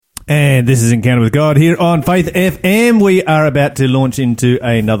And this is Encounter with God here on Faith FM. We are about to launch into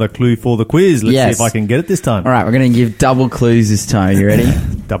another clue for the quiz. Let's see if I can get it this time. All right, we're going to give double clues this time. You ready?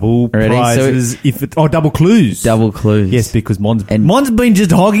 Double prizes. Double clues. Double clues. Yes, because Mon's been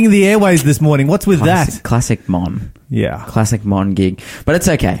just hogging the airways this morning. What's with that? Classic Mon. Yeah. Classic Mon gig. But it's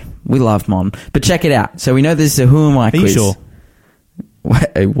okay. We love Mon. But check it out. So we know this is a Who Am I quiz. Are you sure?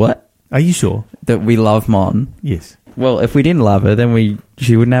 What? Are you sure? That we love Mon? Yes. Well, if we didn't love her, then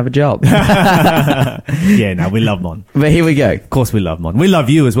she wouldn't have a job. Yeah, no, we love Mon. But here we go. Of course we love Mon. We love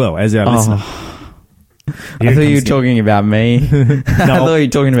you as well, as our listener. I thought you were talking about me. No. I thought you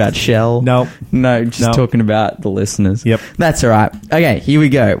were talking about Shell. No, just talking about the listeners. Yep. That's all right. Okay, here we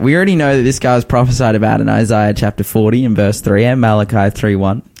go. We already know that this guy was prophesied about in Isaiah chapter 40 and verse 3 and Malachi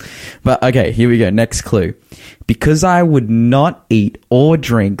 3:1. But okay, here we go. Next clue. Because I would not eat or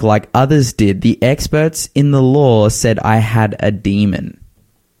drink like others did, the experts in the law said I had a demon.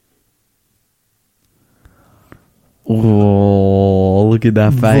 Oh, look at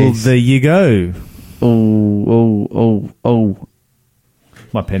that face. Well, there you go. Oh.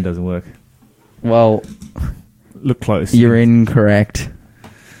 My pen doesn't work. Well, look close. You're incorrect.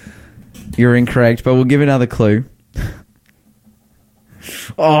 But we'll give another clue.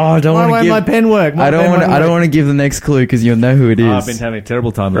 Oh, I don't want to give... my pen work? I don't want to give the next clue because you'll know who it is. I've been having a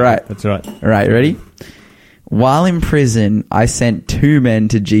terrible time with it. That's right. All right, ready? While in prison, I sent 2 men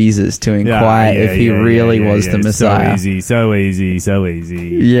to Jesus to inquire if he really was the Messiah. So easy.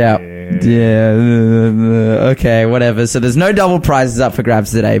 Yeah. Okay, whatever. So there's no double prizes up for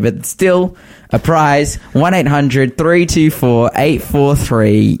grabs today, but still a prize.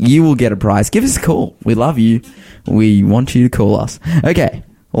 1-800-324-843. You will get a prize. Give us a call. We love you. We want you to call us. Okay.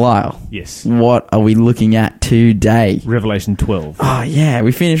 Lyle. Yes. What are we looking at today? Revelation 12. Oh, yeah.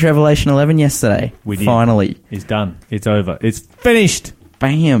 We finished Revelation 11 yesterday. We did. Finally. It's done. It's over. It's finished.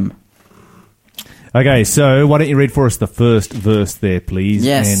 Bam. Okay, so why don't you read for us the first verse there, please?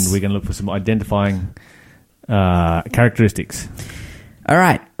 Yes. And we're going to look for some identifying characteristics. All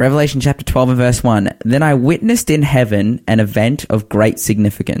right. Revelation chapter 12 and verse 1. Then I witnessed in heaven an event of great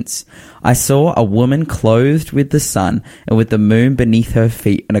significance. I saw a woman clothed with the sun and with the moon beneath her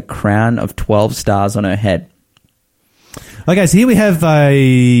feet and a crown of 12 stars on her head. Okay, so here we have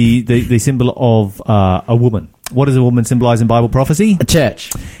the symbol of a woman. What does a woman symbolize in Bible prophecy? A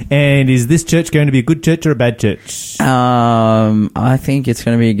church. And is this church going to be a good church or a bad church? I think it's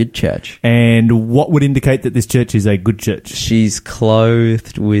going to be a good church. And what would indicate that this church is a good church? She's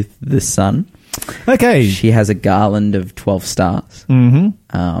clothed with the sun. Okay. She has a garland of 12 stars. Mm-hmm.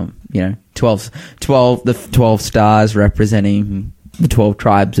 12 stars representing the 12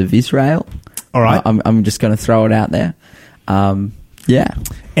 tribes of Israel. All right. I'm just going to throw it out there. Yeah.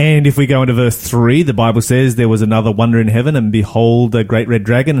 And if we go into verse 3, the Bible says there was another wonder in heaven, and behold, a great red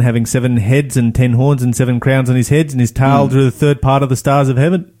dragon having 7 heads and 10 horns and 7 crowns on his heads, and his tail drew the third part of the stars of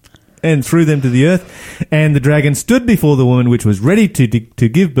heaven and threw them to the earth. And the dragon stood before the woman, which was ready to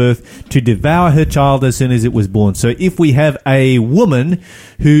give birth, to devour her child as soon as it was born. So if we have a woman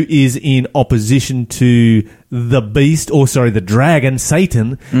who is in opposition to the dragon,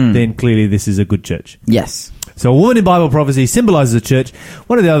 Satan, then clearly this is a good church. Yes. So a woman in Bible prophecy symbolizes a church.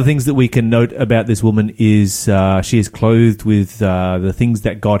 One of the other things that we can note about this woman is she is clothed with the things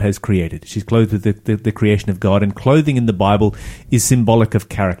that God has created. She's clothed with the creation of God, and clothing in the Bible is symbolic of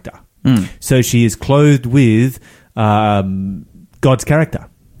character. So she is clothed with God's character.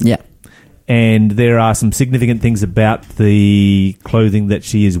 Yeah. And there are some significant things about the clothing that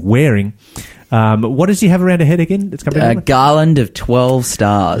she is wearing. What does she have around her head again? A garland of 12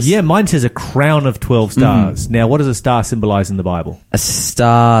 stars. Yeah, mine says a crown of 12 stars. Now, what does a star symbolize in the Bible? A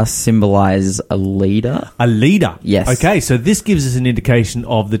star symbolizes a leader. A leader? Yes. Okay, so this gives us an indication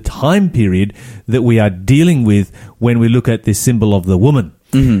of the time period that we are dealing with when we look at this symbol of the woman.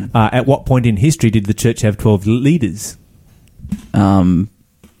 Mm-hmm. At what point in history did the church have 12 leaders? In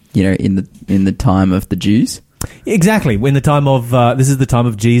the time of the Jews. Exactly. When the time of this is the time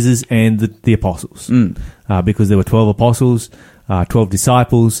of Jesus and the apostles, because there were 12 apostles, 12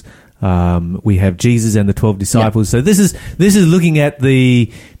 disciples. We have Jesus and the 12 disciples. Yep. So this is looking at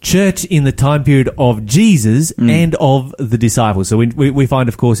the church in the time period of Jesus and of the disciples. So we find,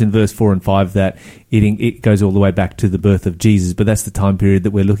 of course, in verse 4 and 5 that it goes all the way back to the birth of Jesus, but that's the time period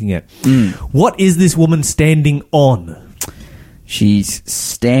that we're looking at. What is this woman standing on? She's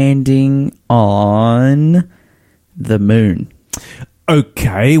standing on the moon.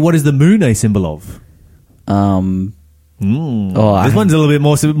 Okay, what is the moon a symbol of? This one's a little bit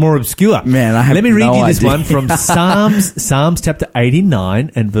more obscure. Man, Let me read you this idea. one from Psalms chapter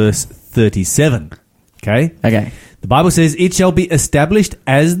 89 and verse 37. Okay? Okay. The Bible says, it shall be established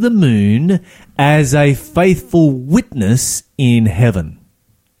as the moon, as a faithful witness in heaven.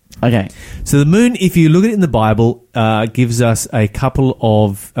 Okay. So the moon, if you look at it in the Bible, gives us a couple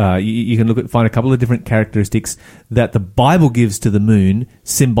of, you can find a couple of different characteristics that the Bible gives to the moon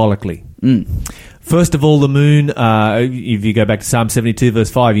symbolically. First of all, the moon, if you go back to Psalm 72 verse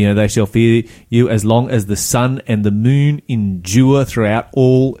 5, they shall fear you as long as the sun and the moon endure throughout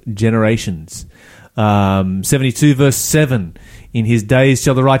all generations. 72 verse 7, in his days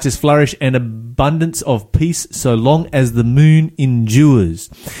shall the righteous flourish, and abundance of peace so long as the moon endures.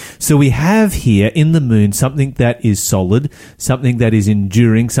 So we have here in the moon something that is solid, something that is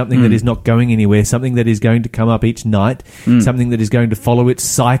enduring, something that is not going anywhere, something that is going to come up each night, something that is going to follow its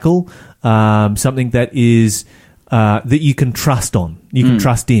cycle, something that is that you can trust on, you can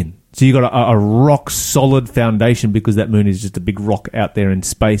trust in. So you've got a rock-solid foundation, because that moon is just a big rock out there in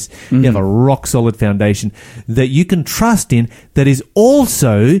space. You have a rock-solid foundation that you can trust in, that is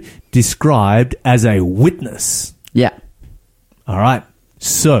also described as a witness. Yeah. All right.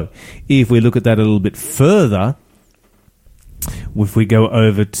 So if we look at that a little bit further, if we go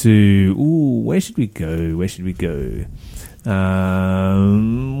over to... where should we go?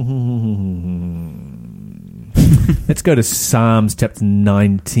 Let's go to Psalms chapter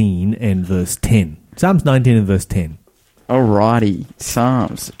 19 and verse 10. Psalms 19 and verse 10. Alrighty.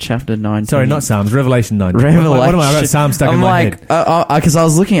 Psalms chapter 19. Sorry, not Psalms. Revelation 19. Revelation. What am I about? Psalms stuck in my head. Because I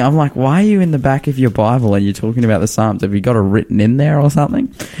was looking, I'm like, why are you in the back of your Bible and you're talking about the Psalms? Have you got it written in there or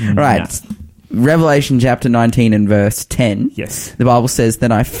something? Right. Revelation chapter 19 and verse 10. Yes. The Bible says,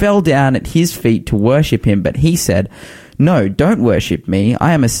 "Then I fell down at his feet to worship him, but he said, 'No, don't worship me.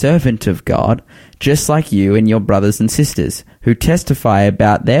 I am a servant of God, just like you and your brothers and sisters, who testify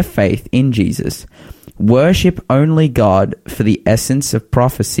about their faith in Jesus. Worship only God, for the essence of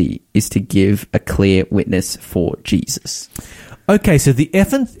prophecy is to give a clear witness for Jesus.'" Okay, so the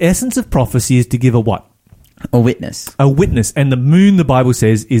essence of prophecy is to give a what? A witness. A witness. And the moon, the Bible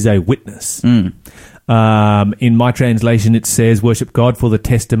says, is a witness. In my translation, it says, worship God, for the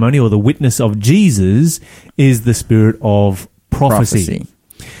testimony or the witness of Jesus is the spirit of prophecy.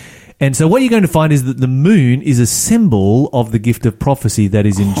 And so what you're going to find is that the moon is a symbol of the gift of prophecy that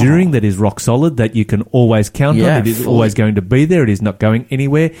is enduring, that is rock solid, that you can always count on. It is always going to be there. It is not going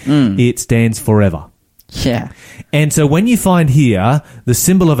anywhere. It stands forever. Yeah. And so when you find here the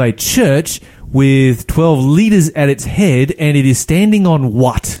symbol of a church with 12 leaders at its head, and it is standing on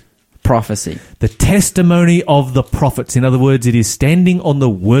what? Prophecy. The testimony of the prophets. In other words, it is standing on the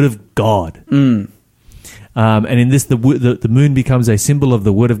word of God. And in this, the moon becomes a symbol of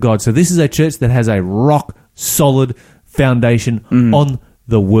the word of God. So this is a church that has a rock solid foundation on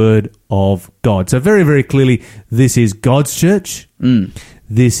the word of God. So very, very clearly, this is God's church.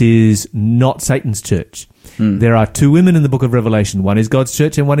 This is not Satan's church. There are two women in the book of Revelation. One is God's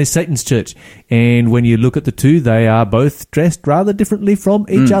church and one is Satan's church. And when you look at the two, they are both dressed rather differently from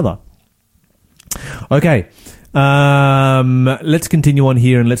each other. Okay. Let's continue on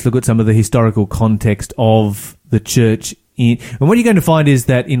here and let's look at some of the historical context of the church. And what you're going to find is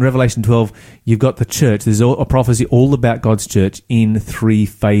that in Revelation 12, you've got the church. There's a prophecy all about God's church in 3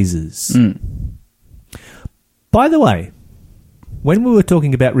 phases. By the way, when we were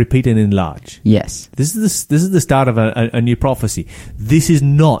talking about repeat and enlarge, yes, this is the start of a new prophecy. This is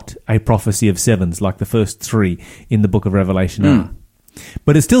not a prophecy of 7s like the first 3 in the book of Revelation are.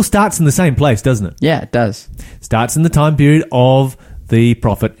 But it still starts in the same place, doesn't it? Yeah, it does. Starts in the time period of the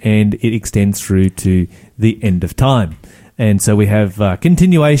prophet, and it extends through to the end of time. And so we have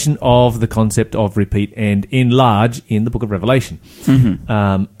continuation of the concept of repeat and enlarge in the book of Revelation,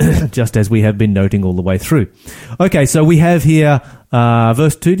 just as we have been noting all the way through. Okay, so we have here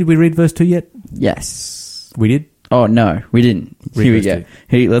verse 2. Did we read verse 2 yet? Yes. We did? Oh, no, we didn't. Here we go.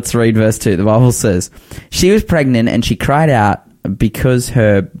 Let's read verse 2. The Bible says, "She was pregnant and she cried out because of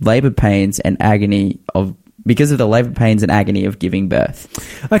the labor pains and agony of giving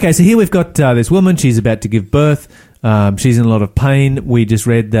birth." Okay, so here we've got this woman. She's about to give birth. She's in a lot of pain. We just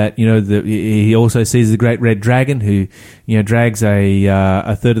read that, he also sees the great red dragon who, drags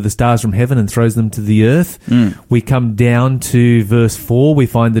a third of the stars from heaven and throws them to the earth. We come down to verse 4. We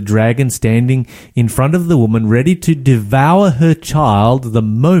find the dragon standing in front of the woman, ready to devour her child the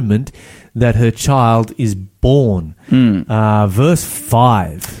moment that her child is born. Verse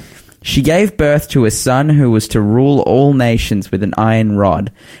 5. "She gave birth to a son who was to rule all nations with an iron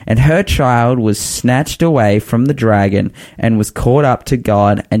rod, and her child was snatched away from the dragon and was caught up to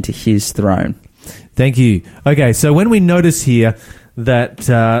God and to his throne." Thank you. Okay, so when we notice here that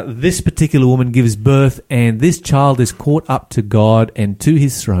this particular woman gives birth and this child is caught up to God and to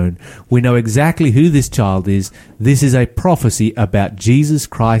his throne. We know exactly who this child is. This is a prophecy about Jesus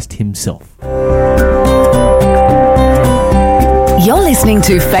Christ himself. You're listening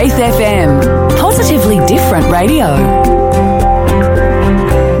to Faith FM, positively different radio.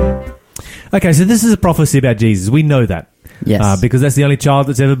 Okay, so this is a prophecy about Jesus. We know that. Yes. Because that's the only child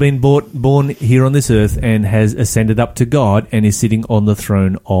that's ever been born here on this earth and has ascended up to God and is sitting on the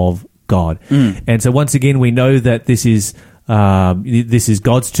throne of God. And so once again, we know that this is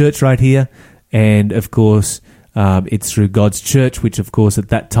God's church right here. And of course, it's through God's church, which of course at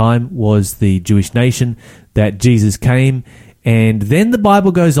that time was the Jewish nation, that Jesus came. And then the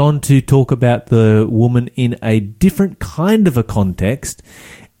Bible goes on to talk about the woman in a different kind of a context.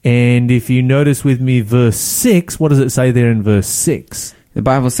 And if you notice with me verse 6, what does it say there in verse 6? The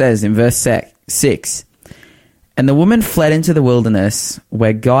Bible says in verse 6, "And the woman fled into the wilderness,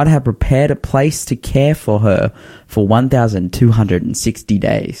 where God had prepared a place to care for her for 1,260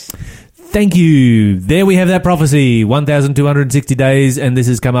 days." Thank you. There we have that prophecy, 1,260 days, and this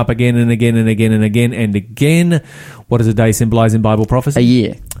has come up again and again and again and again and again. What does a day symbolize in Bible prophecy? A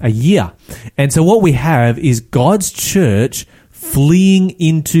year. A year. And so what we have is God's church fleeing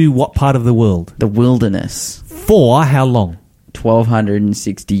into what part of the world? The wilderness. For how long?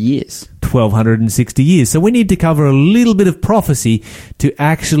 1,260 years. 1,260 years. So we need to cover a little bit of prophecy to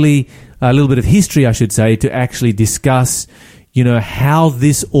actually, a little bit of history, I should say, to actually discuss, how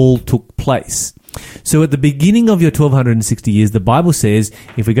this all took place. So at the beginning of your 1,260 years, the Bible says,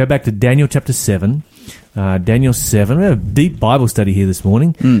 if we go back to Daniel chapter 7, Daniel 7, we have a deep Bible study here this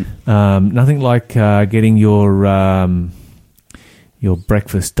morning. Nothing like getting your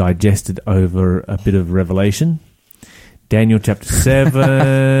breakfast digested over a bit of revelation. Daniel chapter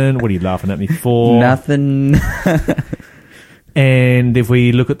 7, what are you laughing at me for? Nothing. And if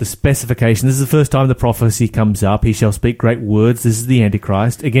we look at the specification, this is the first time the prophecy comes up. He shall speak great words, this is the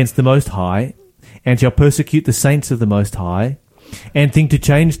Antichrist, against the Most High, and shall persecute the saints of the Most High, and think to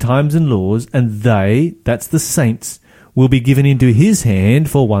change times and laws, and they, that's the saints, will be given into his hand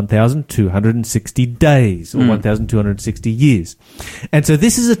for 1,260 days, or 1,260 years. And so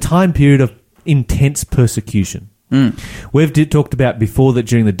this is a time period of intense persecution. We've talked about before that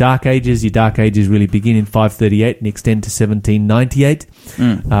during the Dark Ages, your Dark Ages really begin in 538 and extend to 1798,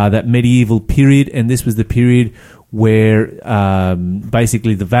 that medieval period, and this was the period where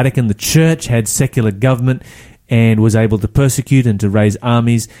basically the Vatican, the church, had secular government and was able to persecute and to raise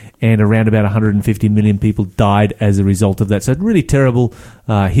armies, and around about 150 million people died as a result of that. So really terrible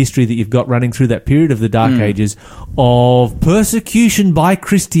history that you've got running through that period of the Dark Ages of persecution by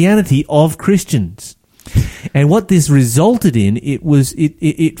Christianity of Christians. And what this resulted in,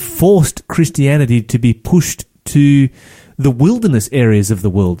 it forced Christianity to be pushed to the wilderness areas of the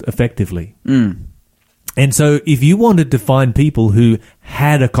world, effectively. And so if you wanted to find people who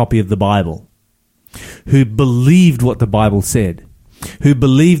had a copy of the Bible, who believed what the Bible said, who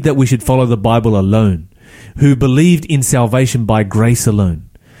believed that we should follow the Bible alone, who believed in salvation by grace alone,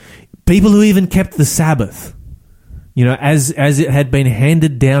 people who even kept the Sabbath, as it had been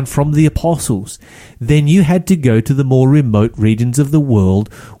handed down from the apostles, then you had to go to the more remote regions of the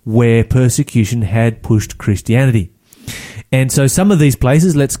world where persecution had pushed Christianity. And so some of these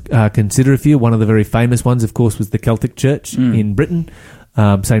places, let's consider a few. One of the very famous ones, of course, was the Celtic Church in Britain.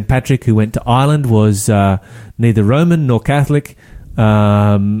 St. Patrick, who went to Ireland, was neither Roman nor Catholic,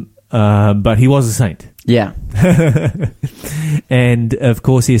 but he was a saint. Yeah. And, of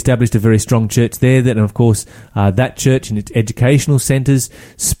course, he established a very strong church there. And, of course, that church and its educational centres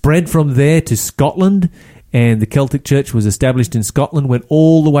spread from there to Scotland. And the Celtic Church was established in Scotland, went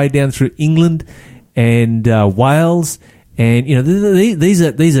all the way down through England and Wales. And, these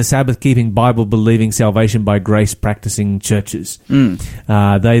are Sabbath-keeping, Bible-believing, salvation by grace practicing churches. They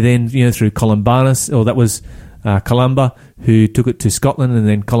then, through Columbanus, or that was Columba, who took it to Scotland, and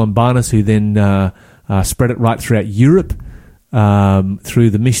then Columbanus, who then spread it right throughout Europe through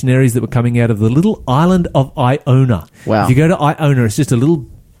the missionaries that were coming out of the little island of Iona. Wow. If you go to Iona, it's just a little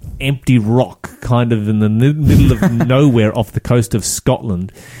empty rock kind of in the middle of nowhere off the coast of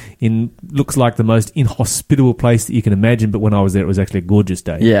Scotland. Looks like the most inhospitable place that you can imagine, but when I was there, it was actually a gorgeous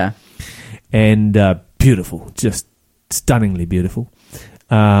day. Yeah. And beautiful, just stunningly beautiful.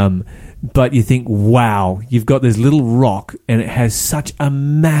 But you think, wow, you've got this little rock and it has such a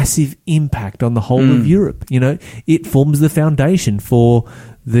massive impact on the whole of Europe. It forms the foundation for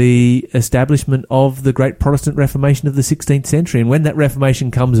the establishment of the great Protestant Reformation of the 16th century. And when that Reformation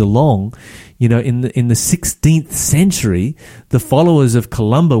comes along, in the 16th century, the followers of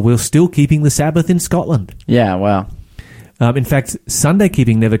Columba were still keeping the Sabbath in Scotland. Yeah, wow. In fact, Sunday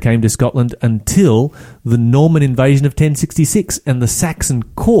keeping never came to Scotland until the Norman invasion of 1066, and the Saxon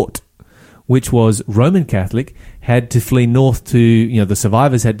court, which was Roman Catholic, had to flee north to, the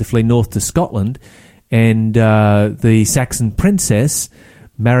survivors had to flee north to Scotland, and the Saxon princess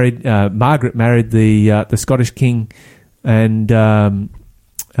Margaret married the Scottish king and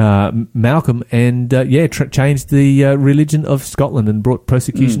Malcolm, and changed the religion of Scotland and brought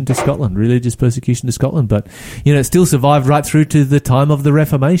persecution to Scotland, religious persecution to Scotland. But it still survived right through to the time of the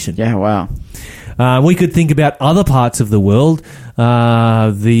Reformation. Yeah, wow. We could think about other parts of the world.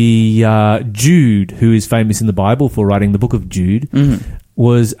 Jude, who is famous in the Bible for writing the book of Jude,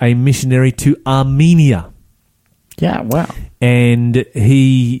 was a missionary to Armenia. Yeah, wow. And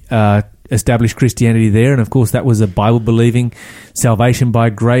he established Christianity there, and of course that was a Bible-believing,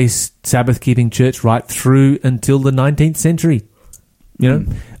 salvation-by-grace, Sabbath-keeping church right through until the 19th century,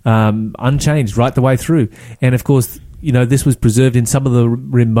 unchanged right the way through. And of course, this was preserved in some of the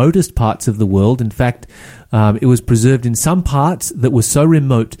remotest parts of the world. In fact, it was preserved in some parts that were so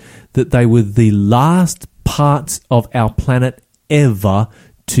remote that they were the last parts of our planet ever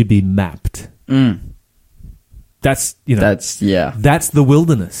to be mapped. That's the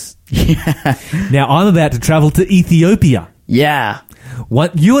wilderness. Now I'm about to travel to Ethiopia. Yeah.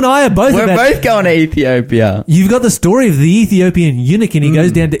 What you and I are both going to Ethiopia. You've got the story of the Ethiopian eunuch, and he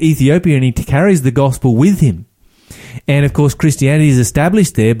goes down to Ethiopia and he carries the gospel with him. And of course, Christianity is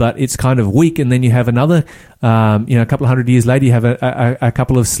established there, but it's kind of weak. And then you have another, a couple of hundred years later, you have a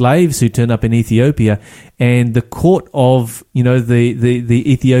couple of slaves who turn up in Ethiopia, and the court of, the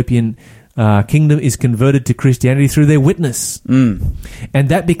Ethiopian kingdom is converted to Christianity through their witness. And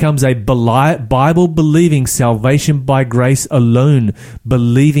that becomes a Bible-believing, salvation-by-grace alone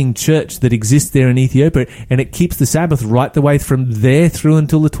believing church that exists there in Ethiopia, and it keeps the Sabbath right the way from there through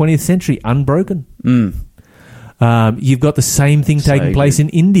until the 20th century, unbroken. You've got the same thing taking place in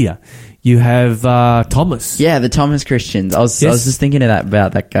India. You have Thomas. Yeah, the Thomas Christians. I was just thinking about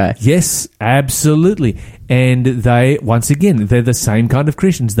that guy. Yes, absolutely. And they're the same kind of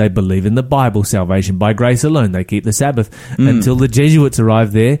Christians. They believe in the Bible, salvation by grace alone. They keep the Sabbath until the Jesuits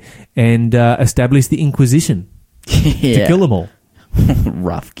arrive there and establish the Inquisition to kill them all.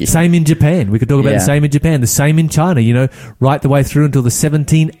 Rough kid. Same in Japan. We could talk about the same in Japan. The same in China, right the way through until the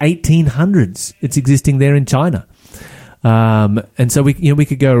 1800s. It's existing there in China. And so we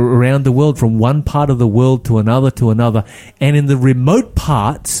could go around the world from one part of the world to another. And in the remote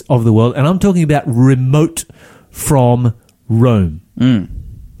parts of the world, and I'm talking about remote from Rome.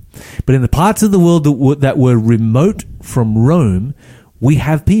 But in the parts of the world that were remote from Rome, we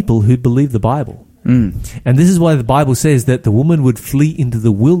have people who believe the Bible. And this is why the Bible says that the woman would flee into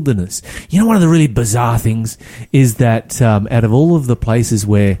the wilderness. One of the really bizarre things is that out of all of the places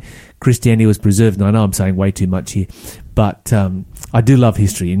where Christianity was preserved, and I know I'm saying way too much here, but I do love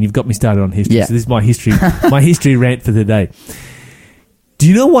history, and you've got me started on history. Yeah. So this is my history rant for today. Do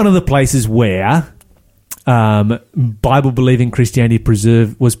you know one of the places where Bible-believing Christianity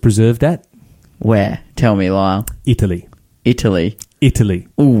was preserved at? Where? Tell me, Lyle. Italy.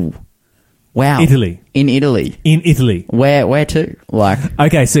 Ooh. Wow. Italy. In Italy. Where to?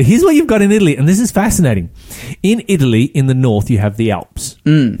 Okay, so here's what you've got in Italy, and this is fascinating. In Italy, in the north, you have the Alps.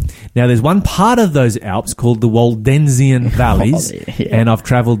 Now, there's one part of those Alps called the Waldensian Valleys, and I've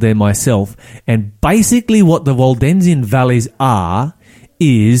traveled there myself. And basically what the Waldensian Valleys are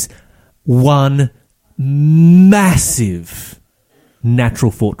is one massive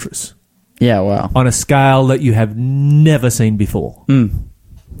natural fortress. Yeah, wow. On a scale that you have never seen before.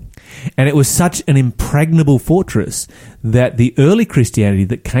 And it was such an impregnable fortress that the early Christianity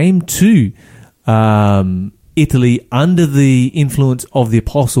that came to Italy under the influence of the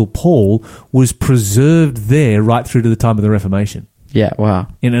Apostle Paul was preserved there right through to the time of the Reformation. Yeah, wow.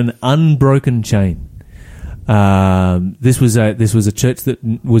 In an unbroken chain. This was a church that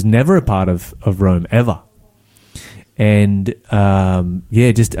was never a part of Rome, ever. And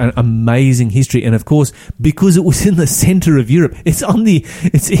just an amazing history. And of course, because it was in the center of Europe, it's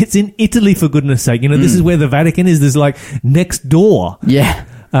in Italy, for goodness sake. This is where the Vatican is. There's next door. Yeah.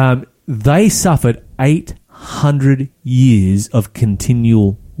 They suffered 800 years of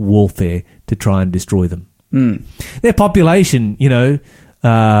continual warfare to try and destroy them. Their population,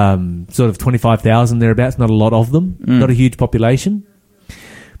 sort of 25,000 thereabouts, not a lot of them, not a huge population.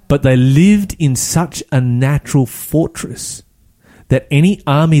 But they lived in such a natural fortress that any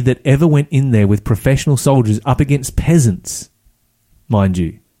army that ever went in there with professional soldiers up against peasants, mind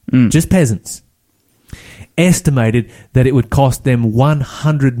you, just peasants, estimated that it would cost them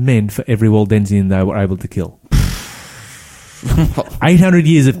 100 men for every Waldensian they were able to kill. 800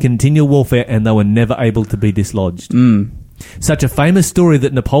 years of continual warfare, and they were never able to be dislodged. Such a famous story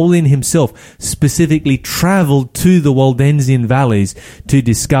that Napoleon himself specifically travelled to the Waldensian valleys to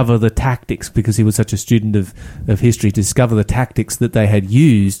discover the tactics, because he was such a student of history, to discover the tactics that they had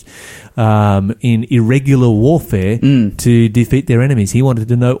used in irregular warfare to defeat their enemies. He wanted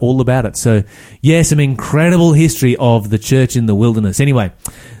to know all about it. So, yeah, some incredible history of the church in the wilderness. Anyway,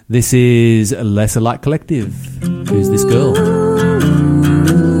 this is Lesser Light Collective. Who's this girl?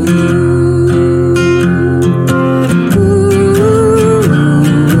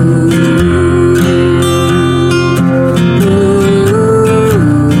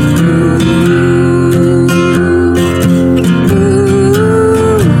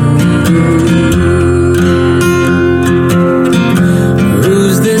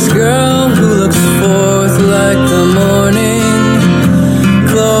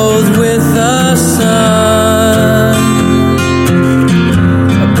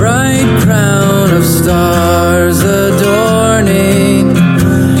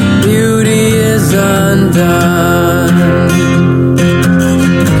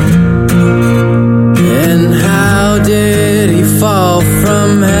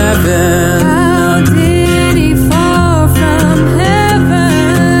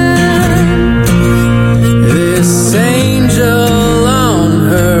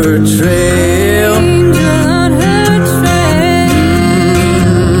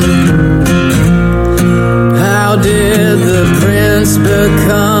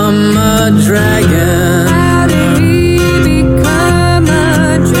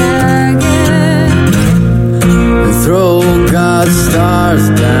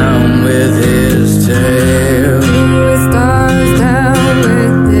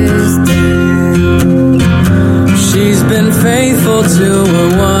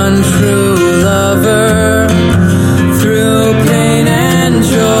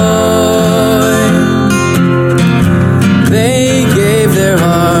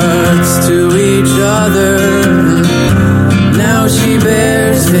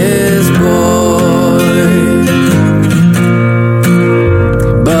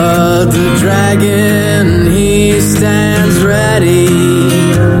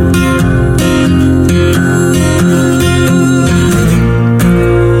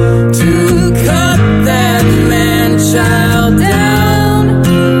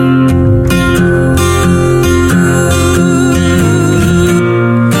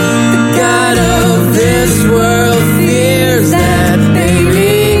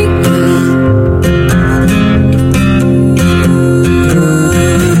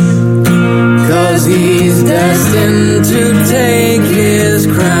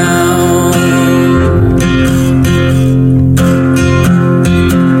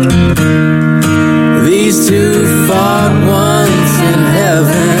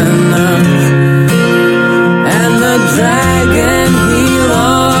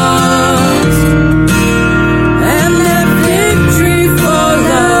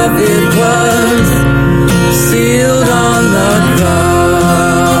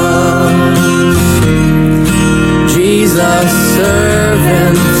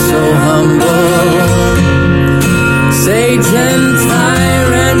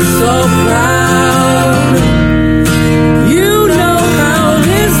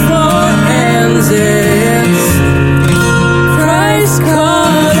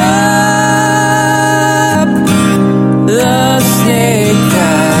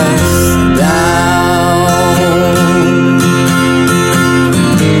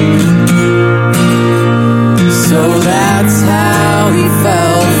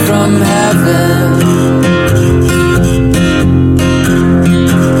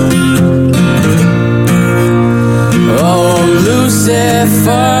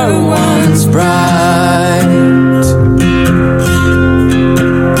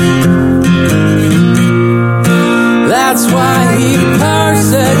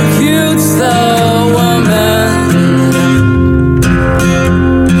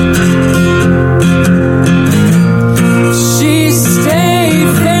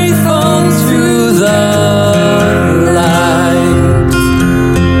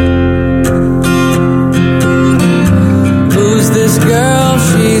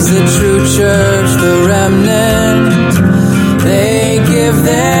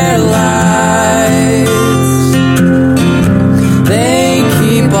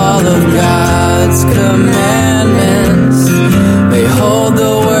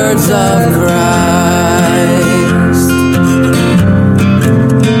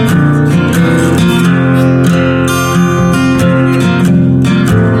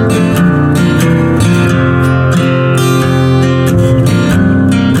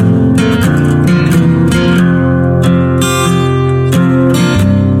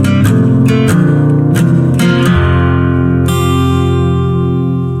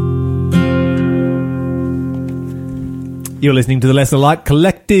 You're listening to the Lesser Light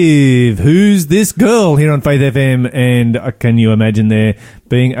Collective. Who's this girl here on Faith FM? And can you imagine there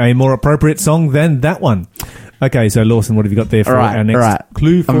being a more appropriate song than that one? Okay, so Lawson, what have you got there for our next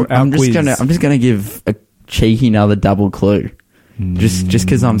clue for our quiz? I'm just gonna give a cheeky another double clue, just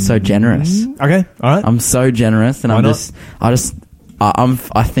because I'm so generous. Okay, all right. I'm so generous, and I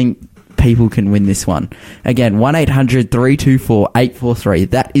think people can win this one. Again, 1-800-324-843.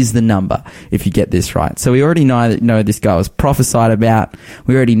 That is the number if you get this right. So we already know this guy was prophesied about.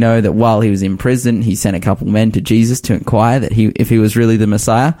 We already know that while he was in prison, he sent a couple men to Jesus to inquire that if he was really the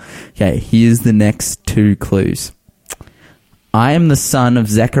Messiah. Okay, here's the next two clues. I am the son of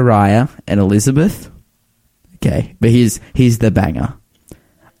Zechariah and Elizabeth. Okay, but here's the banger.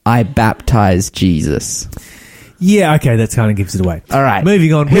 I baptized Jesus. Yeah, okay, that kind of gives it away. All right.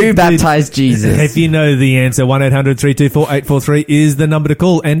 Moving on. Who baptized Jesus? If you know the answer, 1-800-324-843 is the number to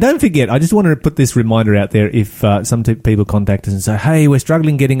call. And don't forget, I just wanted to put this reminder out there if some people contact us and say, hey, we're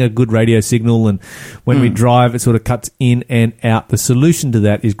struggling getting a good radio signal, and when we drive, it sort of cuts in and out. The solution to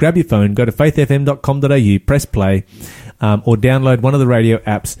that is grab your phone, go to faithfm.com.au, press play, or download one of the radio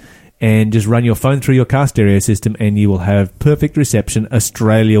apps, and just run your phone through your car stereo system, and you will have perfect reception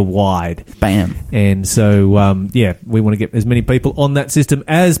Australia-wide. Bam. And so, we want to get as many people on that system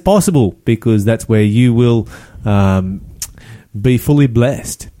as possible, because that's where you will be fully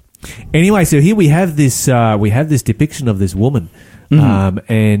blessed. Anyway, so here we have this depiction of this woman,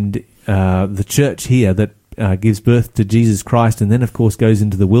 and the church here that gives birth to Jesus Christ, and then, of course, goes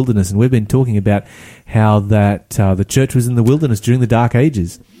into the wilderness. And we've been talking about how that the church was in the wilderness during the Dark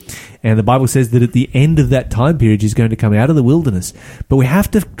Ages. And the Bible says that at the end of that time period, she's going to come out of the wilderness. But we have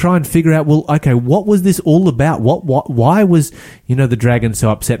to try and figure out, well, okay, what was this all about? Why was, the dragon so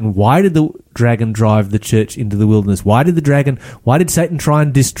upset? And why did the dragon drive the church into the wilderness? Why did Satan try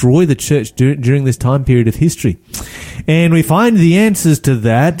and destroy the church during this time period of history? And we find the answers to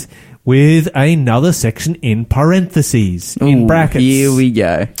that with another section in parentheses, in brackets. Here we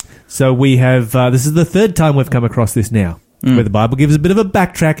go. So we have, this is the third time we've come across this now, where the Bible gives a bit of a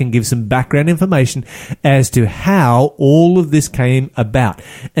backtrack and gives some background information as to how all of this came about.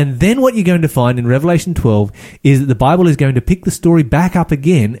 And then what you're going to find in Revelation 12 is that the Bible is going to pick the story back up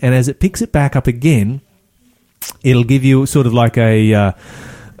again, and as it picks it back up again, it'll give you sort of like a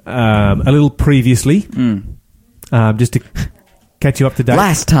little previously, just to catch you up to date.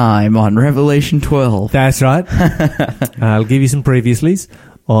 Last time on Revelation 12. That's right. I'll give you some previouslys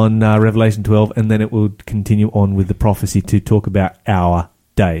on Revelation 12, and then it will continue on with the prophecy to talk about our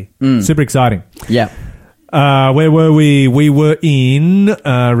day. Super exciting. Yeah. Where were we? We were in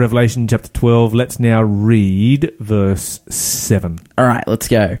Revelation chapter 12. Let's now read verse 7. All right, let's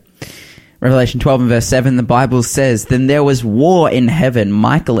go. Revelation 12 and verse 7, the Bible says, Then there was war in heaven.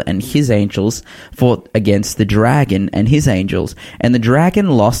 Michael and his angels fought against the dragon and his angels. And the dragon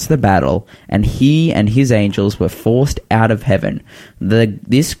lost the battle, and he and his angels were forced out of heaven.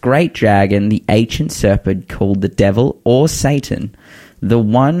 This great dragon, the ancient serpent called the devil or Satan, the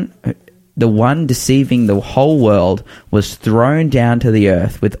one deceiving the whole world, was thrown down to the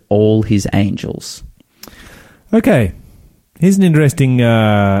earth with all his angels. Okay. Here's an interesting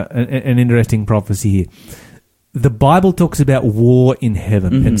prophecy here. The Bible talks about war in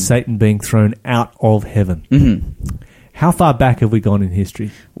heaven and Satan being thrown out of heaven. How far back have we gone in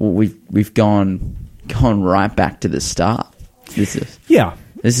history? Well, we've gone right back to the start. This is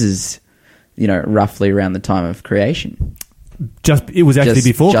roughly around the time of creation. It was actually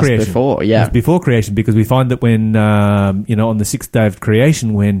before creation. Just before, yeah. It was before creation, because we find that when on the sixth day of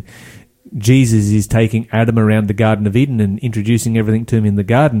creation, when Jesus is taking Adam around the Garden of Eden and introducing everything to him in the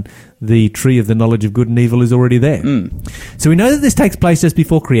garden, the tree of the knowledge of good and evil is already there. So we know that this takes place just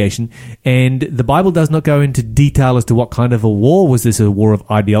before creation, and the Bible does not go into detail as to what kind of a war. Was this a war of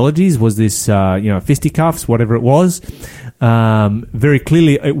ideologies? Was this, fisticuffs, whatever it was? Very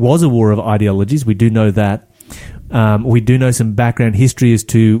clearly, it was a war of ideologies. We do know that. We do know some background history as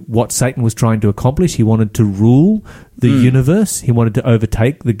to what Satan was trying to accomplish. He wanted to rule the universe. He wanted to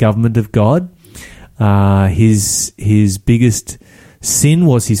overtake the government of God. His biggest sin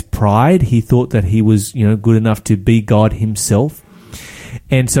was his pride. He thought that he was, good enough to be God himself.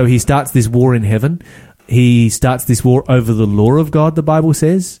 And so he starts this war in heaven. He starts this war over the law of God, the Bible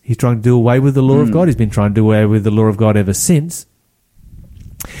says. He's trying to do away with the law of God. He's been trying to do away with the law of God ever since.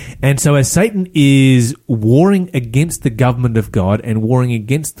 And so as Satan is warring against the government of God and warring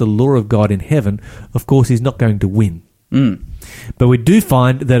against the law of God in heaven, of course he's not going to win. But we do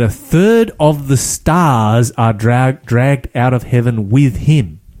find that a third of the stars are dragged out of heaven with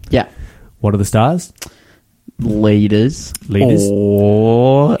him. Yeah. What are the stars? leaders,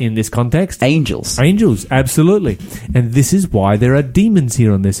 or in this context, angels. Angels, absolutely. And this is why there are demons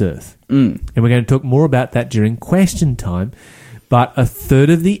here on this earth. And we're going to talk more about that during question time. But a third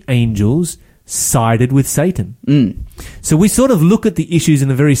of the angels sided with Satan. So we sort of look at the issues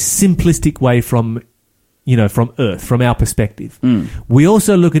in a very simplistic way from earth, from our perspective. We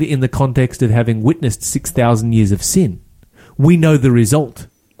also look at it in the context of having witnessed 6,000 years of sin. We know the result.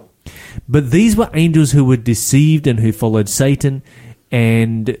 But these were angels who were deceived and who followed Satan,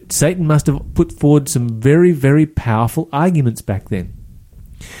 and Satan must have put forward some very, very powerful arguments back then.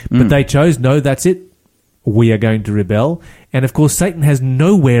 But they chose, no, that's it. We are going to rebel. And of course, Satan has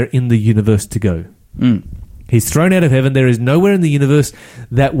nowhere in the universe to go. He's thrown out of heaven. There is nowhere in the universe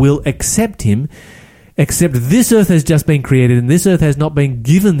that will accept him, except this earth has just been created, and this earth has not been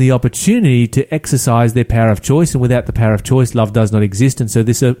given the opportunity to exercise their power of choice. And without the power of choice, love does not exist. And so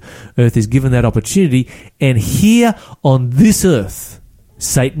this earth is given that opportunity. And here on this earth,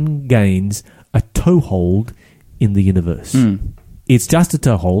 Satan gains a toehold in the universe. It's just a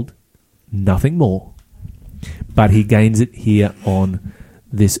toehold, nothing more. But he gains it here on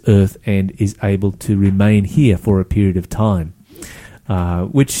this earth and is able to remain here for a period of time.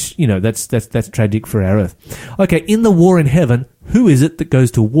 Which, that's tragic for our earth. Okay, in the war in heaven, who is it that goes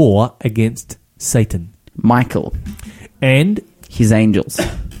to war against Satan? Michael. And? His angels.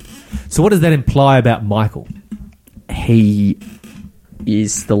 So what does that imply about Michael? He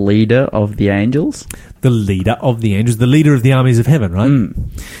is the leader of the angels. The leader of the angels, the leader of the armies of heaven, right?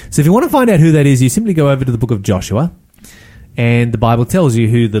 So if you want to find out who that is, you simply go over to the book of Joshua, and the Bible tells you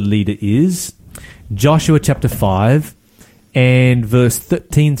who the leader is. Joshua chapter 5 and verse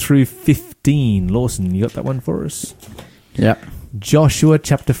 13 through 15. Lawson, you got that one for us? Yep. Joshua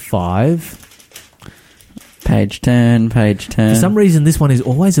chapter 5. Page 10. For some reason, this one is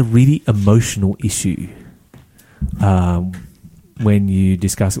always a really emotional issue. When you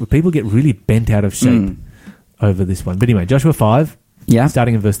discuss it, people get really bent out of shape over this one. But anyway, Joshua 5,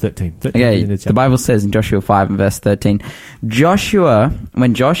 starting in verse 13. Okay, the Bible says in Joshua 5 and verse 13,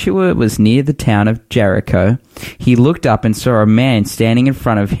 when Joshua was near the town of Jericho, he looked up and saw a man standing in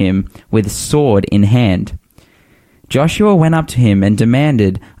front of him with a sword in hand. Joshua went up to him and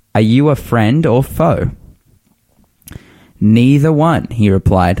demanded, "Are you a friend or foe?" "Neither one," he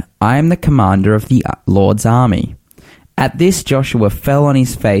replied. "I am the commander of the Lord's army." At this, Joshua fell on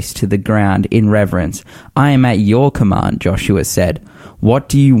his face to the ground in reverence. "I am at your command," Joshua said. "What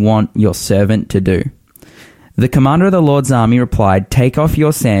do you want your servant to do?" The commander of the Lord's army replied, "Take off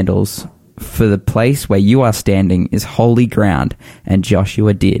your sandals, for the place where you are standing is holy ground." And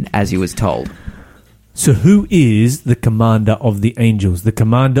Joshua did as he was told. So who is the commander of the angels, the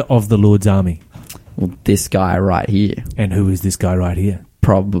commander of the Lord's army? Well, this guy right here. And who is this guy right here?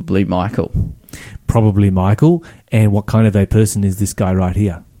 Probably Michael. Probably Michael. And what kind of a person is this guy right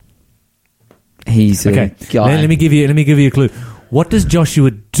here? He's a guy. Let me give you a clue. What does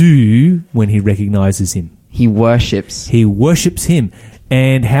Joshua do when he recognizes him? He worships. He worships him.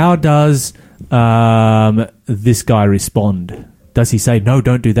 And how does this guy respond? Does he say, "No,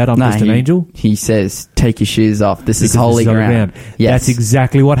 don't do that, I'm just an angel"? He says, "Take your shoes off. This is holy ground." Yes. That's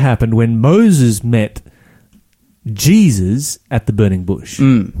exactly what happened when Moses met Jesus at the burning bush.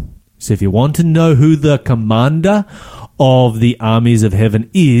 So if you want to know who the commander of the armies of heaven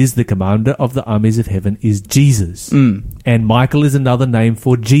is, the commander of the armies of heaven is Jesus. And Michael is another name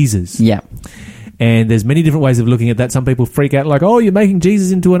for Jesus. Yeah. And there's many different ways of looking at that. Some people freak out like, "Oh, you're making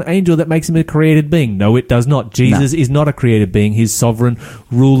Jesus into an angel. That makes him a created being." No, it does not. Jesus is not a created being. He's sovereign,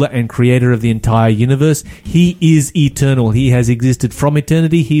 ruler, and creator of the entire universe. He is eternal. He has existed from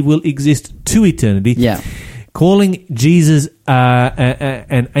eternity. He will exist to eternity. Yeah. Calling Jesus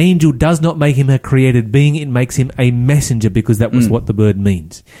an angel does not make him a created being. It makes him a messenger, because that was what the word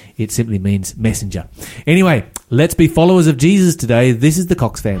means. It simply means messenger. Anyway, let's be followers of Jesus today. This is the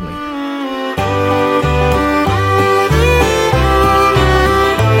Cox family.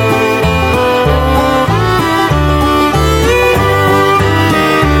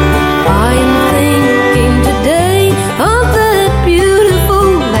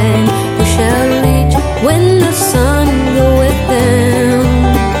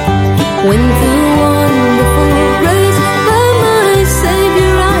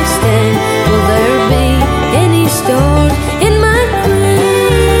 Will there be any stars in my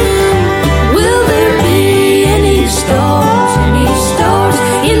crib?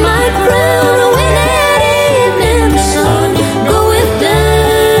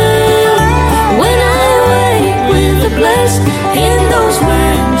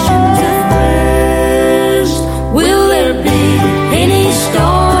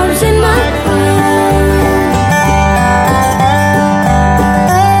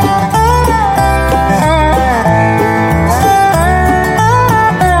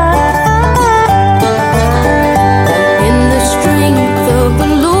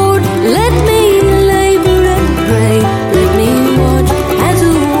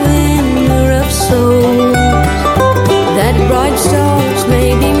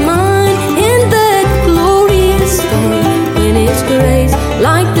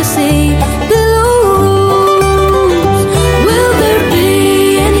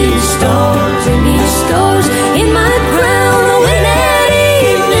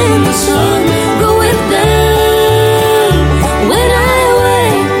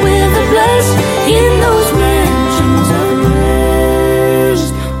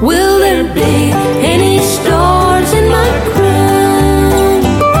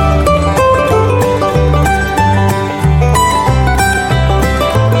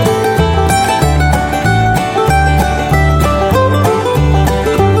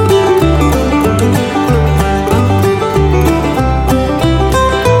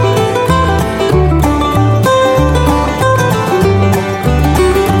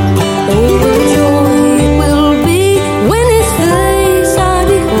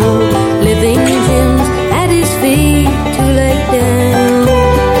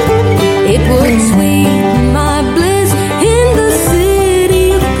 It would sweeten my bliss in the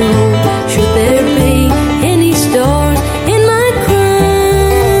city of gold. Should there be any stars in my crown?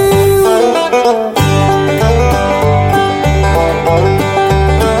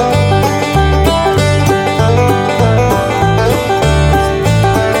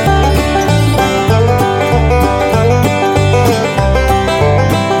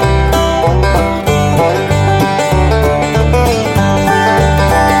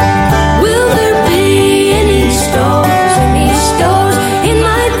 Will there be any stars in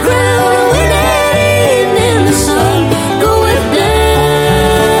my crown when at evening the sun goeth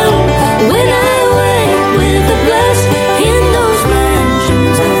down? When I wake with the blessed in those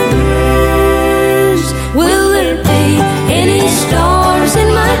mansions of grace, will there be any stars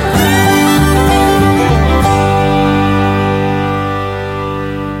in my crown?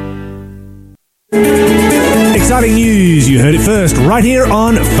 Exciting news. You heard it first right here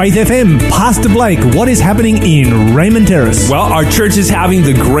on Faith FM. Pastor Blake, what is happening in Raymond Terrace? Well, our church is having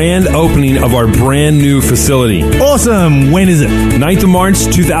the grand opening of our brand new facility. Awesome. When is it? 9th of March,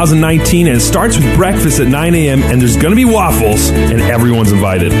 2019, and it starts with breakfast at 9 a.m., and there's going to be waffles, and everyone's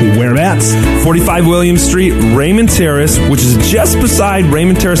invited. Whereabouts? 45 William Street, Raymond Terrace, which is just beside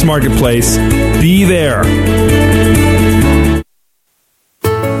Raymond Terrace Marketplace. Be there.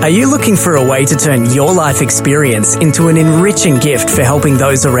 Are you looking for a way to turn your life experience into an enriching gift for helping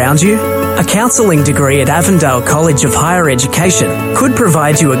those around you? A counselling degree at Avondale College of Higher Education could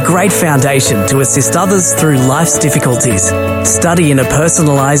provide you a great foundation to assist others through life's difficulties. Study in a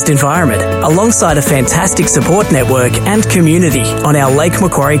personalised environment alongside a fantastic support network and community on our Lake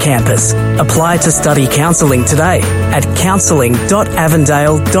Macquarie campus. Apply to study counselling today at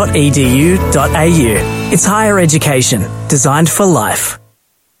counselling.avondale.edu.au. It's higher education designed for life.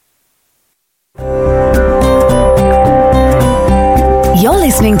 You're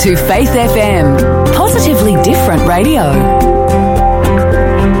listening to Faith FM, positively different radio.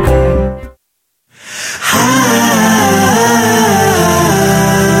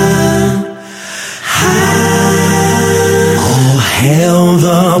 Oh, hail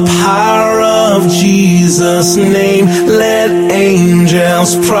the power of Jesus' name. Let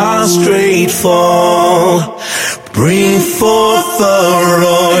angels prostrate fall. Bring forth the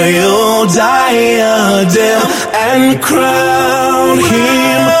royal diadem and crown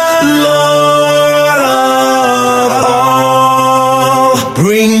him Lord of all.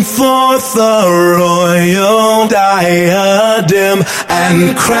 Bring forth the royal diadem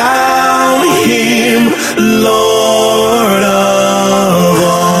and crown him Lord of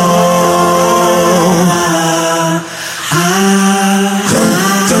all.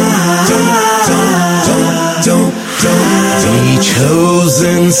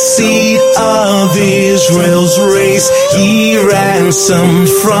 Chosen seed of Israel's race, he ransomed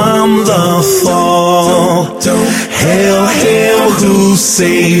from the fall. Hail him who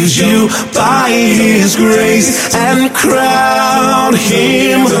saves you by his grace and crown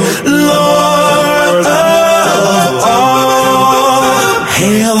him Lord of all.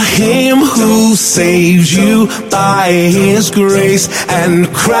 Hail him who saves you by his grace and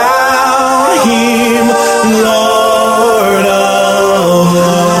crown him Lord of all.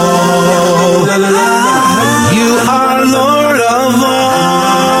 You are Lord of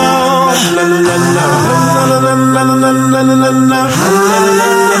all.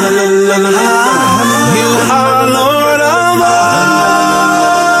 You are Lord of all.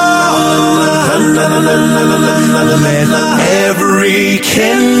 Let every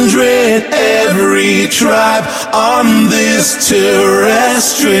kindred, every tribe on this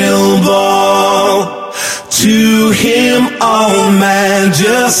terrestrial ball to him all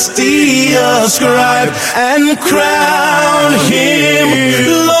majesty ascribe and crown him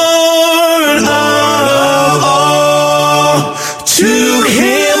Lord of all. To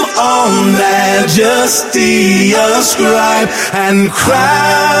him all majesty ascribe and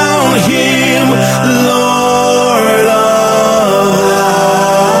crown him Lord of all.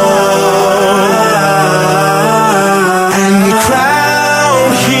 And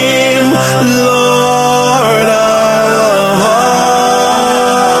crown him Lord of all.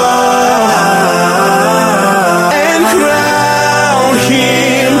 And crown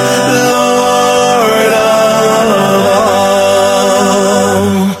him Lord of all.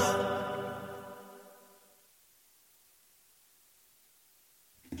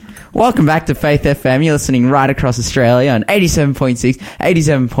 Welcome back to Faith FM. You're listening right across Australia on 87.6,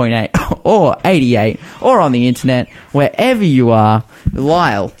 87.8 or 88 or on the internet, wherever you are.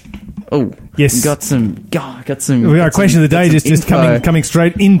 Lyle, Oh, Yes. got some. We got a question of the day just coming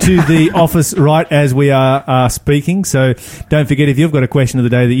straight into the office right as we are speaking. So don't forget, if you've got a question of the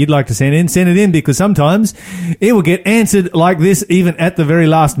day that you'd like to send it in, because sometimes it will get answered like this even at the very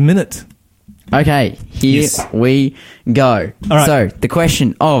last minute. Okay, here we go. All right. So the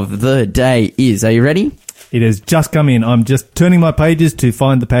question of the day is: are you ready? It has just come in. I'm just turning my pages to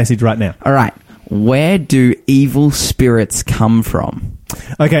find the passage right now. All right. Where do evil spirits come from?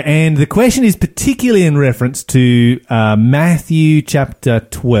 Okay, and the question is particularly in reference to Matthew chapter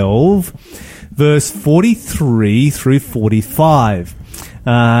 12, verse 43 through 45,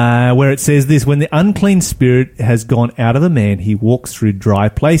 where it says this: when the unclean spirit has gone out of a man, he walks through dry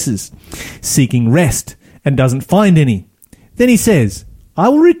places, seeking rest, and doesn't find any. Then he says, I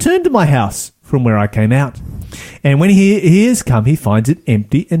will return to my house from where I came out. And when he has come, he finds it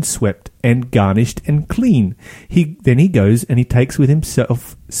empty and swept and garnished and clean. Then he goes and he takes with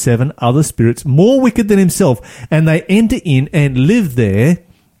himself 7 other spirits more wicked than himself, and they enter in and live there.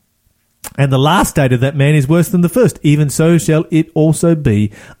 And the last state of that man is worse than the first. Even so shall it also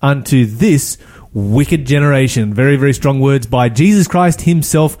be unto this wicked generation. Very, very strong words by Jesus Christ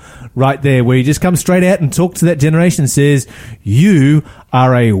himself right there, where he just comes straight out and talks to that generation and says, you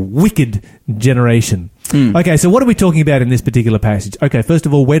are a wicked generation. Okay, so what are we talking about in this particular passage? Okay, first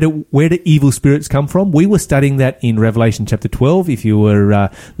of all, where do evil spirits come from? We were studying that in Revelation chapter 12, if you were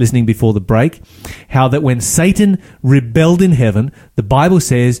listening before the break, how that when Satan rebelled in heaven, the Bible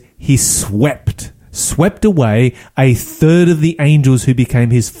says he swept away a third of the angels who became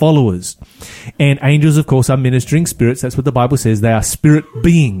his followers. And angels, of course, are ministering spirits. That's what the Bible says. They are spirit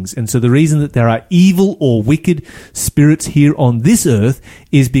beings. And so the reason that there are evil or wicked spirits here on this earth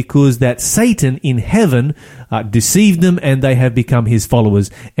is because that Satan in heaven deceived them and they have become his followers.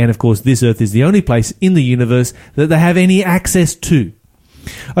 And of course, this earth is the only place in the universe that they have any access to.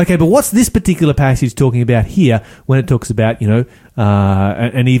 Okay, but what's this particular passage talking about here when it talks about,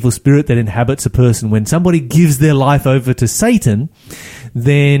 an evil spirit that inhabits a person? When somebody gives their life over to Satan,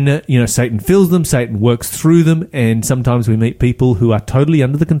 then, Satan fills them, Satan works through them, and sometimes we meet people who are totally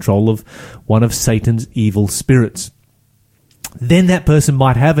under the control of one of Satan's evil spirits. Then that person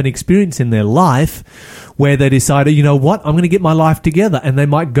might have an experience in their life where they decided, you know what, I'm going to get my life together, and they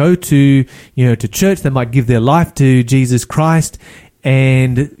might go to church, they might give their life to Jesus Christ,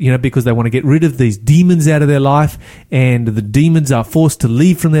 and, because they want to get rid of these demons out of their life, and the demons are forced to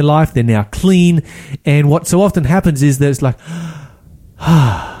leave from their life. They're now clean. And what so often happens is that it's like,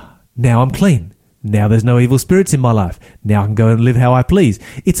 now I'm clean. Now there's no evil spirits in my life. Now I can go and live how I please.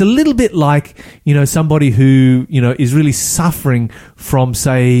 It's a little bit like, somebody who, is really suffering from,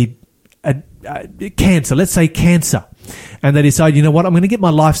 say, cancer. Let's say cancer. And they decide, you know what, I'm going to get my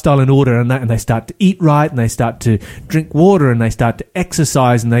lifestyle in order, and they start to eat right, and they start to drink water, and they start to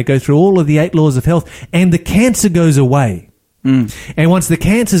exercise, and they go through all of the 8 laws of health, and the cancer goes away. And once the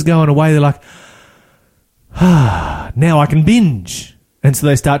cancer's going away, they're like, now I can binge. And so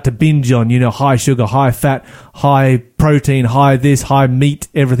they start to binge on, high sugar, high fat, high protein, high this, high meat,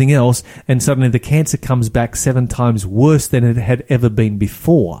 everything else, and suddenly the cancer comes back 7 times worse than it had ever been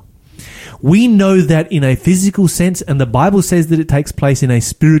before. We know that in a physical sense, and the Bible says that it takes place in a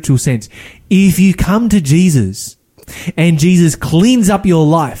spiritual sense. If you come to Jesus and Jesus cleans up your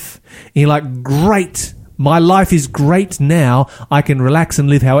life, and you're like, great, my life is great now, I can relax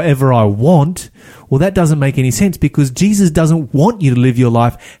and live however I want. Well, that doesn't make any sense, because Jesus doesn't want you to live your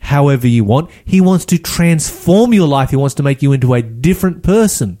life however you want. He wants to transform your life. He wants to make you into a different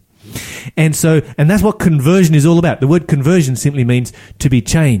person. And that's what conversion is all about. The word conversion simply means to be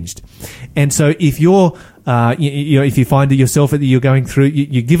changed. And so if you're, if you find yourself that you're going through,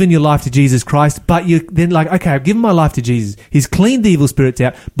 you're giving your life to Jesus Christ, but you're then like, okay, I've given my life to Jesus. He's cleaned the evil spirits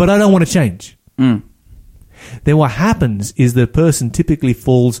out, but I don't want to change. Then what happens is the person typically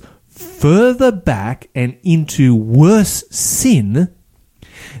falls further back and into worse sin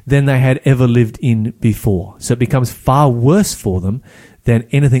than they had ever lived in before. So it becomes far worse for them than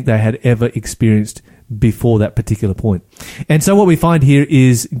anything they had ever experienced before that particular point. And so what we find here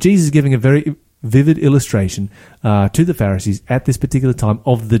is Jesus giving a very vivid illustration to the Pharisees at this particular time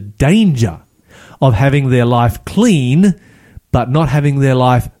of the danger of having their life clean, but not having their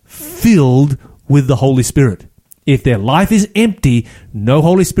life filled with the Holy Spirit. If their life is empty, no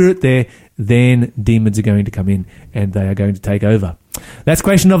Holy Spirit there, then demons are going to come in and they are going to take over. That's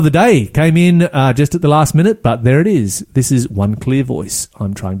question of the day. Came in just at the last minute, but there it is. This is One Clear Voice.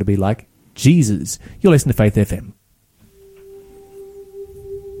 I'm trying to be like Jesus. You're listening to Faith FM.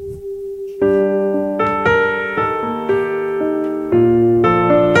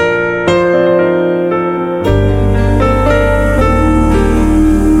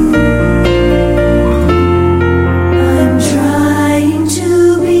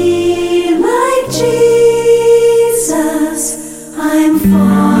 I'm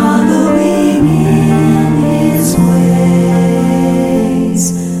following in His ways.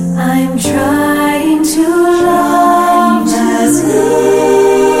 I'm trying to love as He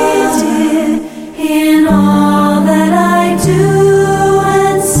did in all that I do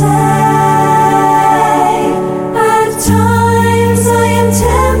and say. At times I am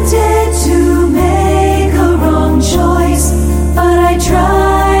tempted to make a wrong choice, but I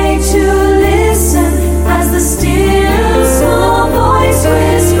try to listen as the still small voice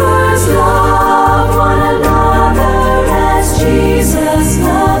whispers, love one another as Jesus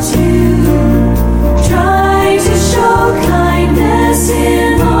loves you. Try to show kindness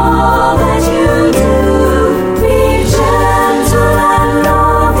in all that you do. Be gentle and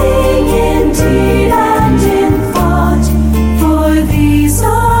loving in deed and in thought, for these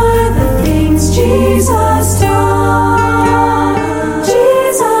are the things Jesus taught.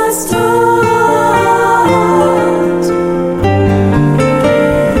 Jesus taught.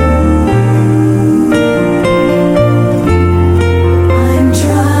 I'm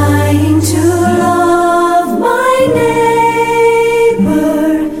trying to love my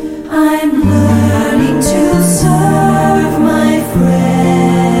neighbor. I'm learning to serve my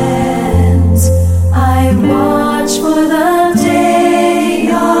friends. I watch for the day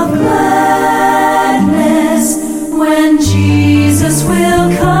of gladness when Jesus will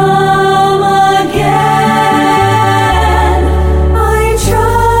come again. I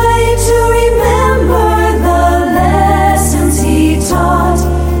try to remember the lessons He taught.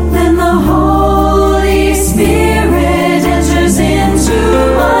 Then the Holy Spirit enters into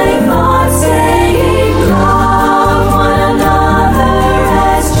my thoughts, saying, love one another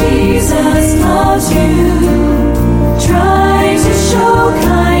as Jesus loves you. Try to show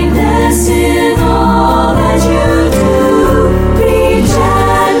kindness in all that you do. Be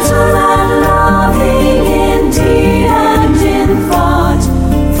gentle and loving in deed and in thought,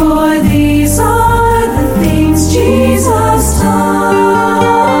 for these are the things Jesus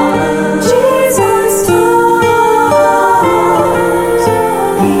taught. Jesus taught.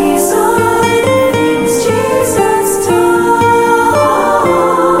 These are the things Jesus taught.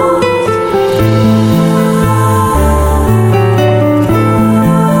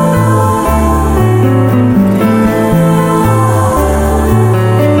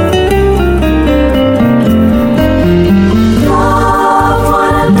 Love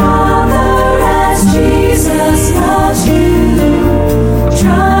one another as Jesus loves you.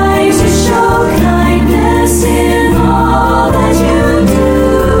 Try to show kindness in all that you do.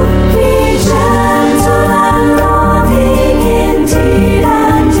 Be gentle and loving in deed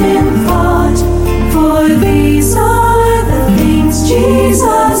and in thought, for these are the things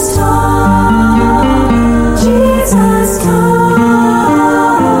Jesus taught. Jesus taught.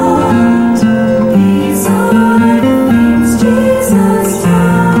 These are the things Jesus taught.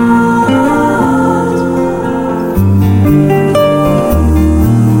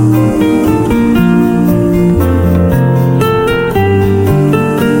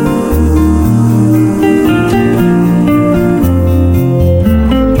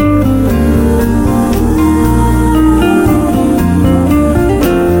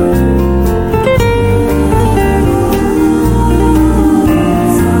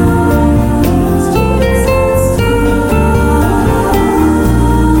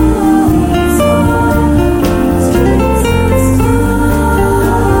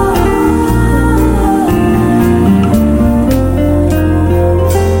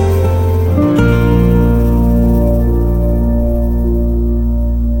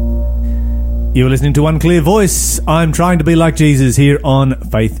 You're listening to One Clear Voice. I'm trying to be like Jesus here on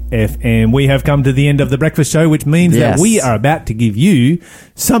Faith FM. We have come to the end of the breakfast show, which means Yes. that we are about to give you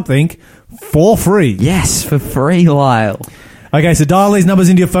something for free. Yes, for free, Lyle. Okay, so dial these numbers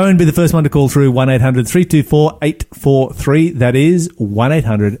into your phone. Be the first one to call through 1-800-324-843. That is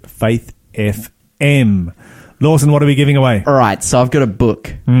 1-800-FAITH-FM. Lawson, what are we giving away? All right, so I've got a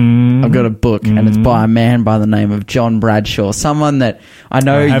book. I've got a book, and it's by a man by the name of John Bradshaw. Someone that I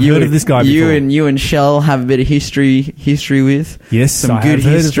know I've you heard of this guy you before. and you and Shell have a bit of history with. Yes, some I good have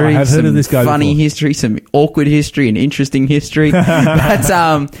heard of- history. I have heard some of this guy funny before. history, some awkward history, and interesting history. But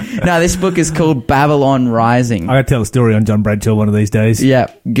no, this book is called Babylon Rising. I got to tell a story on John Bradshaw one of these days. Yeah,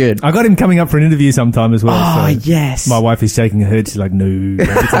 good. I got him coming up for an interview sometime as well. Oh, so yes. My wife is shaking her head. She's like, no,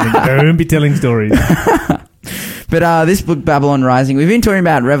 don't be telling stories. But this book, Babylon Rising, we've been talking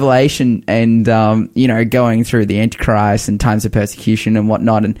about Revelation and, going through the Antichrist and times of persecution and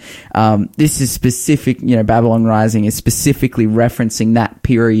whatnot. And this is specific, Babylon Rising is specifically referencing that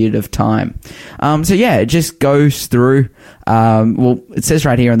period of time. It just goes through It says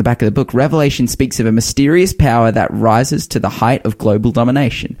right here on the back of the book, Revelation speaks of a mysterious power that rises to the height of global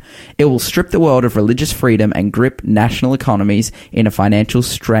domination. It will strip the world of religious freedom and grip national economies in a financial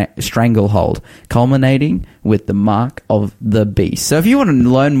stranglehold, culminating with the mark of the beast. So if you want to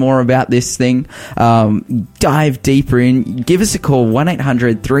learn more about this thing, dive deeper in, give us a call,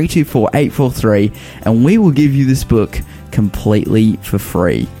 1-800-324-843, and we will give you this book completely for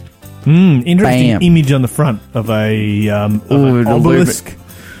free. Interesting Bam. image on the front of an obelisk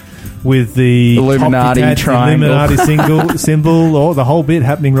with the Illuminati top detached triangle. Illuminati symbol, or the whole bit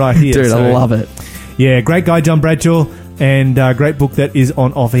happening right here. Dude, I love it. Yeah, great guy, John Bradshaw, and great book that is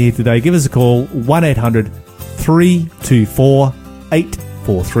on offer here today. Give us a call,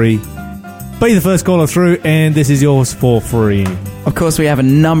 1-800-324-843. Be the first caller through, and this is yours for free. Of course, we have a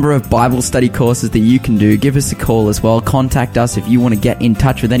number of Bible study courses that you can do. Give us a call as well. Contact us if you want to get in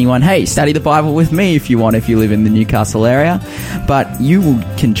touch with anyone. Hey, study the Bible with me if you want, if you live in the Newcastle area. But you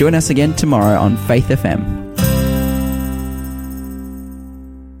can join us again tomorrow on Faith FM.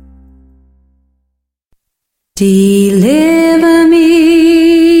 Deliver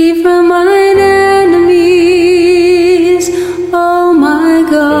me from mine enemies, oh my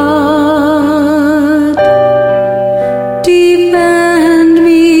God. Defend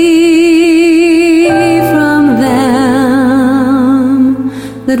me from them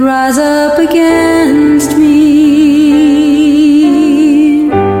that rise up against me.